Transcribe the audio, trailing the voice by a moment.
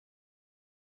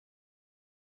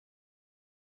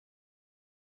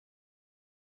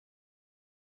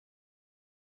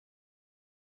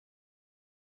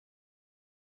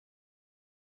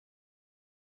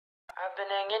I've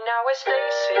been hanging out with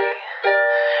Stacy.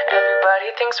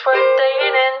 Everybody thinks we're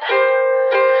dating,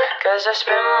 'cause I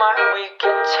spend my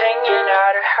weekends hanging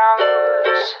at her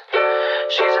house.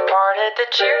 She's a part of the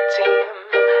cheer team,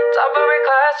 top of her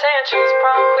class, and she's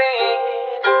prom queen.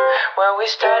 When we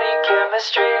study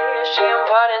chemistry, she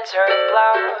unbuttons her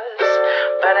blouse.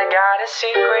 But I got a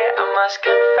secret, I must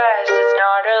confess. It's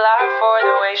not her life or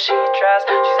the way she dressed.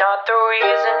 She's not the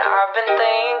reason I've been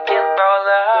thinking about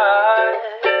love.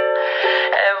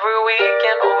 Every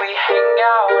weekend when we hang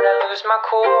out, I lose my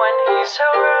cool when he's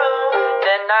around.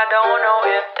 And I don't know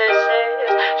if this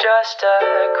is just a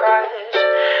crush.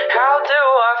 How do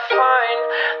I find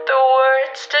the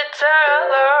words to tell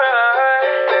her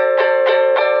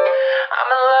I'm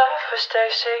in love with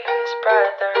Stacy's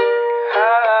brother?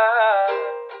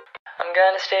 I'm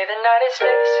gonna stay the night at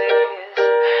Stacy's.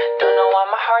 Don't know why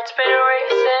my heart's been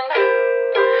racing,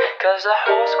 'cause the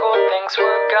whole school thinks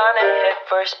we're gonna hit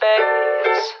first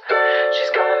base.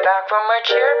 She's coming back from her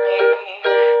cheer meet.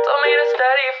 Told me to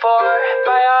study for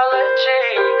biology,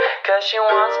 'cause she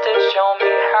wants to show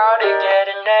me how to get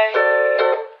an A.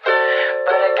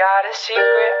 But I got a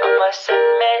secret, I must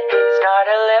admit. It's not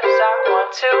her lips I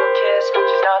want to kiss.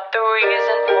 She's not the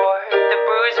reason for the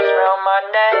bruises around my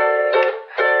neck.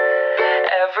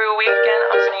 Every weekend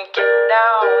I'm sneaking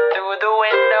out through the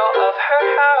window of her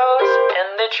house, and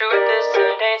the truth is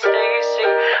it ain't Stacy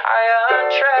I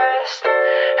undressed.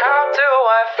 How do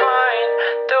I find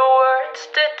the words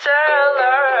to tell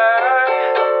her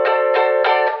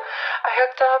I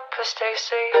hooked up with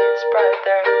Stacy's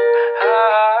brother?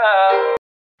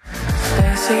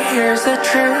 Stacy, here's the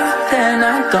truth, and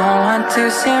I don't want to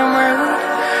seem rude.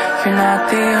 You're not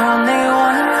the only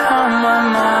one on my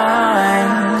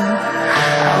mind.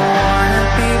 I wanna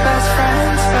be best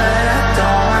friends, but I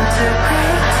don't want to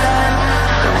pretend.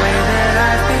 The way that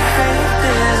I behaved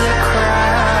is a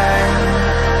crime.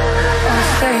 Oh,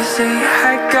 Stacy,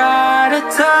 I gotta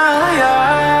tell ya,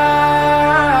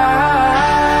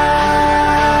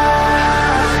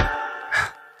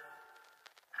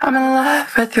 I'm in love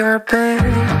with your big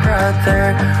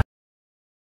brother.